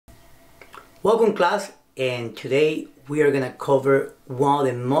Welcome class, and today we are going to cover one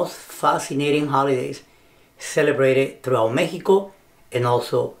of the most fascinating holidays celebrated throughout Mexico and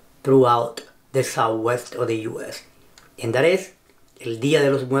also throughout the southwest of the US. And that is el Dia de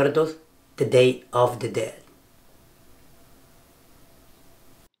los Muertos, the Day of the Dead.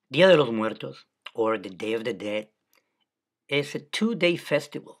 Dia de los Muertos, or the Day of the Dead, is a 2-day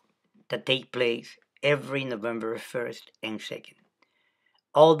festival that takes place every November 1st and 2nd.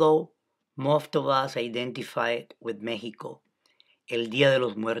 Although most of us identify it with Mexico, El Dia de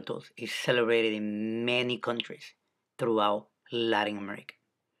los Muertos is celebrated in many countries throughout Latin America.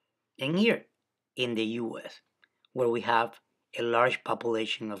 And here in the US, where we have a large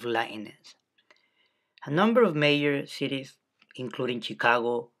population of Latinx. A number of major cities, including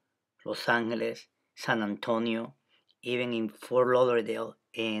Chicago, Los Angeles, San Antonio, even in Fort Lauderdale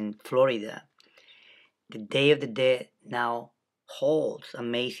in Florida, the Day of the Dead now holds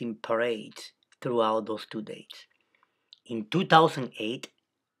amazing parades throughout those 2 days. In 2008,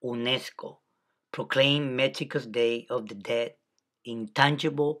 UNESCO proclaimed Mexico's Day of the Dead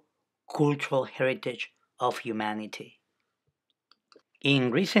intangible cultural heritage of humanity.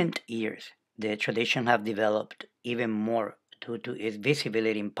 In recent years, the tradition has developed even more due to its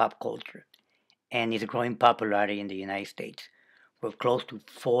visibility in pop culture and its growing popularity in the United States, where close to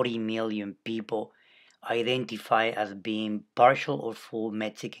 40 million people identify as being partial or full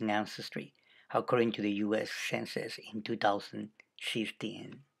Mexican ancestry, according to the U.S. Census in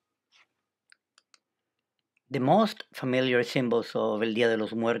 2015. The most familiar symbols of El Dia de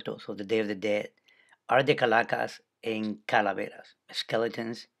los Muertos, of the Day of the Dead, are the calacas and calaveras,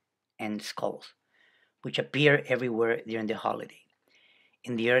 skeletons and skulls, which appear everywhere during the holiday.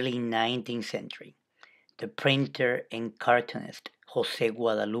 In the early 19th century, the printer and cartoonist Jose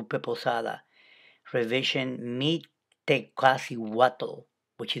Guadalupe Posada revisioned Mictecacihuatl,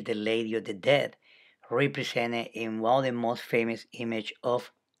 which is the Lady of the Dead, represented in one of the most famous images of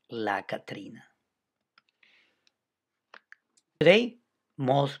La Catrina. Today,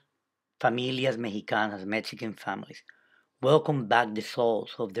 most familias mexicanas, Mexican families, welcome back the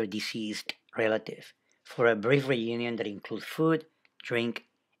souls of their deceased relatives for a brief reunion that includes food, drink,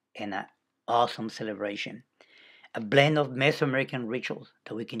 and an awesome celebration. A blend of Mesoamerican rituals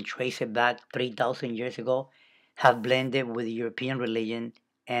that we can trace it back 3,000 years ago have blended with European religion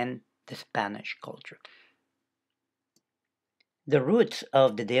and the Spanish culture. The roots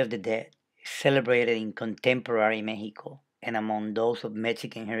of the Day of the Dead, celebrated in contemporary Mexico and among those of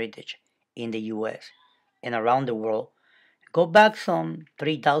Mexican heritage in the US and around the world, go back some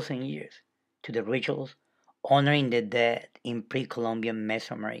 3,000 years to the rituals honoring the dead in pre Columbian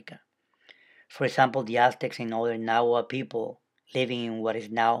Mesoamerica. For example, the Aztecs and other Nahua people living in what is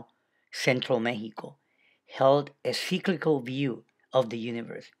now central Mexico held a cyclical view of the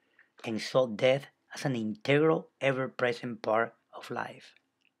universe and saw death as an integral, ever present part of life.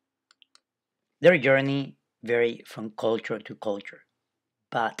 Their journey varied from culture to culture,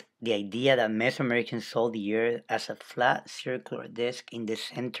 but the idea that Mesoamericans saw the earth as a flat circular disk in the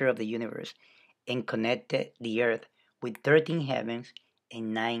center of the universe and connected the earth with 13 heavens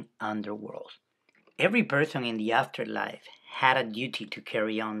and 9 underworlds. Every person in the afterlife had a duty to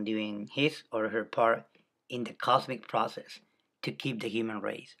carry on doing his or her part in the cosmic process to keep the human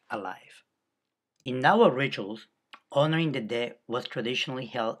race alive. In our rituals, honoring the dead was traditionally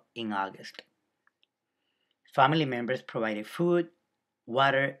held in August. Family members provided food,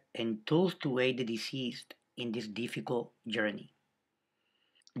 water, and tools to aid the deceased in this difficult journey.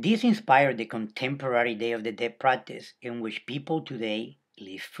 This inspired the contemporary Day of the Dead practice, in which people today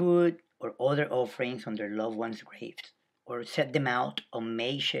leave food or other offerings on their loved ones' graves, or set them out on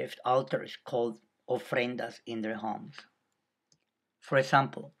makeshift altars called ofrendas in their homes. For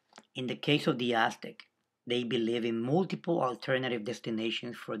example, in the case of the Aztec, they believe in multiple alternative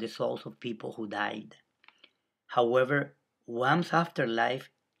destinations for the souls of people who died. However, one's afterlife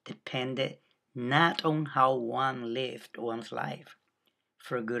depended not on how one lived one's life,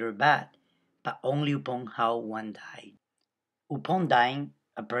 for good or bad, but only upon how one died. Upon dying,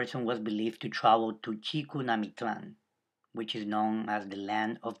 a person was believed to travel to Chicunamitlan, which is known as the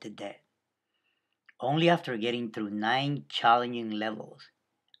land of the dead. Only after getting through 9 challenging levels,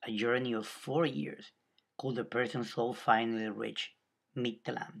 a journey of 4 years, could the person's soul finally reach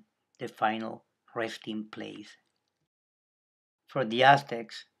Mictlan, the final resting place. For the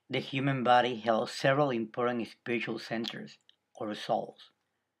Aztecs, the human body held several important spiritual centers, or souls.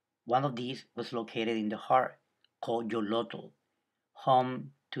 One of these was located in the heart, called Yolotl,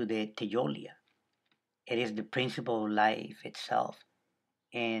 home to the Teyolia. It is the principle of life itself,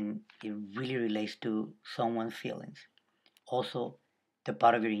 and it really relates to someone's feelings. Also, the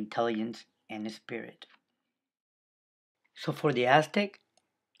part of your intelligence and spirit. So for the Aztec,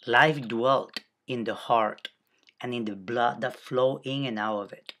 life dwelt in the heart and in the blood that flowed in and out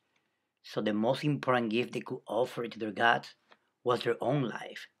of it. So the most important gift they could offer to their gods was their own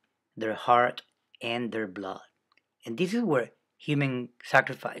life, their heart, and their blood. And this is where human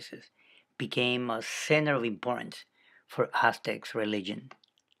sacrifices became a center of importance for Aztecs religion.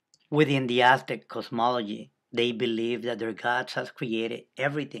 Within the Aztec cosmology, they believed that their gods had created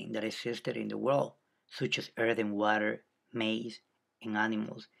everything that existed in the world, such as earth and water, maize, and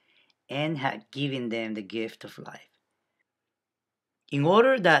animals, and had given them the gift of life. In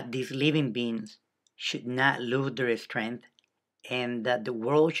order that these living beings should not lose their strength and that the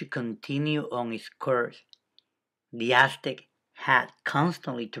world should continue on its course, the Aztec had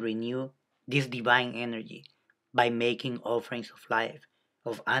constantly to renew this divine energy by making offerings of life,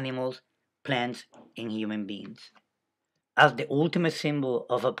 of animals, plants, and human beings. As the ultimate symbol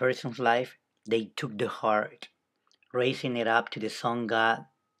of a person's life, they took the heart, raising it up to the sun god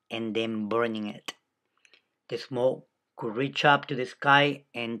and then burning it. The smoke could reach up to the sky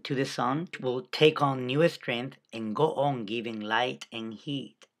and to the sun, will take on new strength and go on giving light and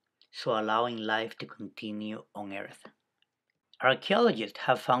heat, so allowing life to continue on Earth. Archaeologists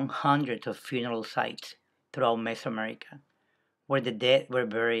have found hundreds of funeral sites throughout Mesoamerica where the dead were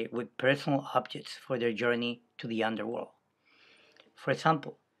buried with personal objects for their journey to the underworld. For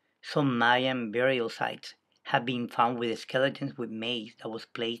example, some Mayan burial sites have been found with skeletons with maize that was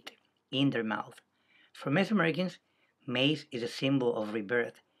placed in their mouth. For Mesoamericans, maize is a symbol of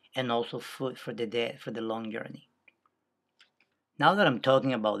rebirth and also food for the dead for the long journey. Now that I'm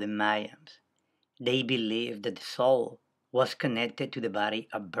talking about the Mayans, they believed that the soul was connected to the body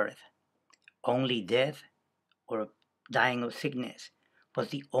at birth. Only death or dying of sickness was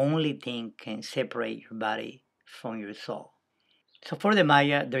the only thing can separate your body from your soul. So for the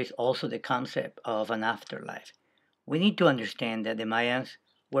Maya, there is also the concept of an afterlife. We need to understand that the Mayans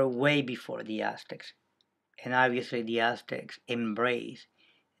were way before the Aztecs, and obviously the Aztecs embraced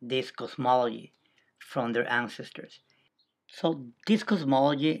this cosmology from their ancestors. So this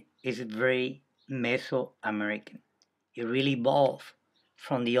cosmology is very Mesoamerican. It really evolved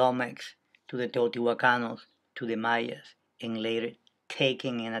from the Olmecs to the Teotihuacanos to the Mayas, and later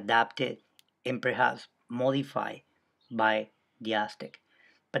taken and adapted and perhaps modified by the Aztec.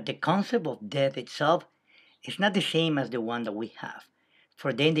 But the concept of death itself is not the same as the one that we have.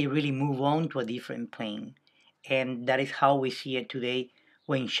 For them, they really move on to a different plane. And that is how we see it today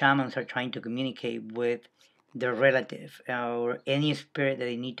when shamans are trying to communicate with their relative or any spirit that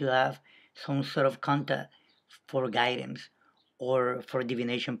they need to have some sort of contact for guidance or for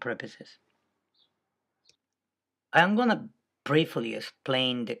divination purposes. I'm going to briefly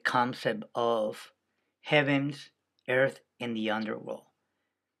explain the concept of heavens, earth, and the underworld.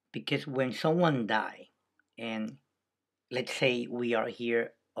 Because when someone dies, and let's say we are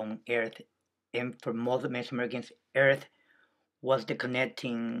here on earth, and for most Mesoamericans, earth was the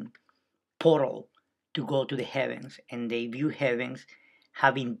connecting portal to go to the heavens, and they view heavens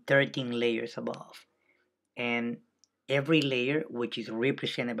having 13 layers above. And every layer, which is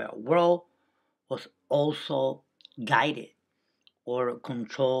represented by a world, was also guided or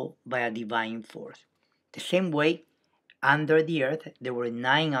controlled by a divine force. The same way, under the earth, there were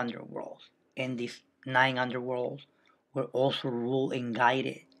nine underworlds, and these nine underworlds were also ruled and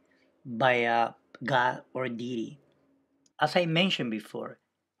guided by a god or deity. As I mentioned before,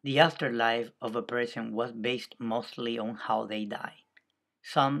 the afterlife of a person was based mostly on how they die.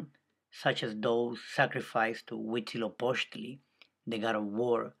 Some, such as those sacrificed to Huitzilopochtli, the god of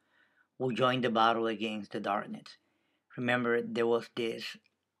war, who joined the battle against the darkness. Remember, there was this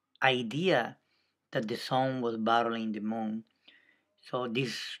idea that the sun was battling the moon. So,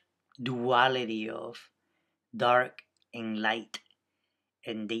 this duality of dark and light,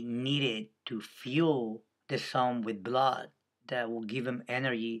 and they needed to fuel the sun with blood that will give them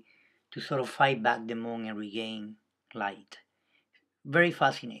energy to sort of fight back the moon and regain light. Very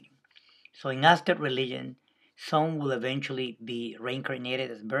fascinating. So in Aztec religion, some will eventually be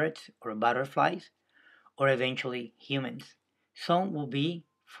reincarnated as birds or butterflies, or eventually humans. Some will be,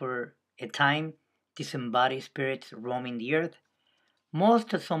 for a time, disembodied spirits roaming the earth.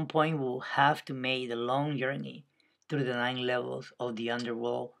 Most at some point will have to make the long journey through the nine levels of the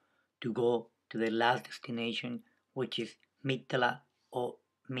underworld to go to the last destination, which is Mictla or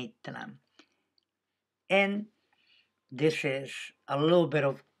Mictlan. And this is a little bit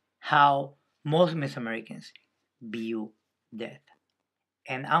of how most Mesoamericans view death.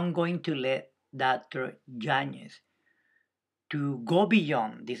 And I'm going to let Dr. Yañez to go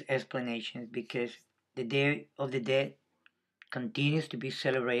beyond these explanations because the Day of the Dead continues to be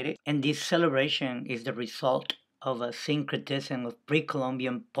celebrated, and this celebration is the result of a syncretism of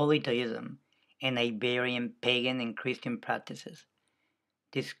pre-Columbian polytheism and Iberian pagan and Christian practices.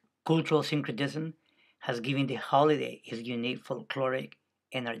 This cultural syncretism has given the holiday its unique folkloric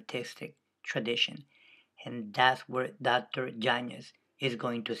and artistic tradition, and that's where Dr. Yañez is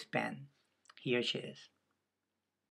going to expand. Here she is.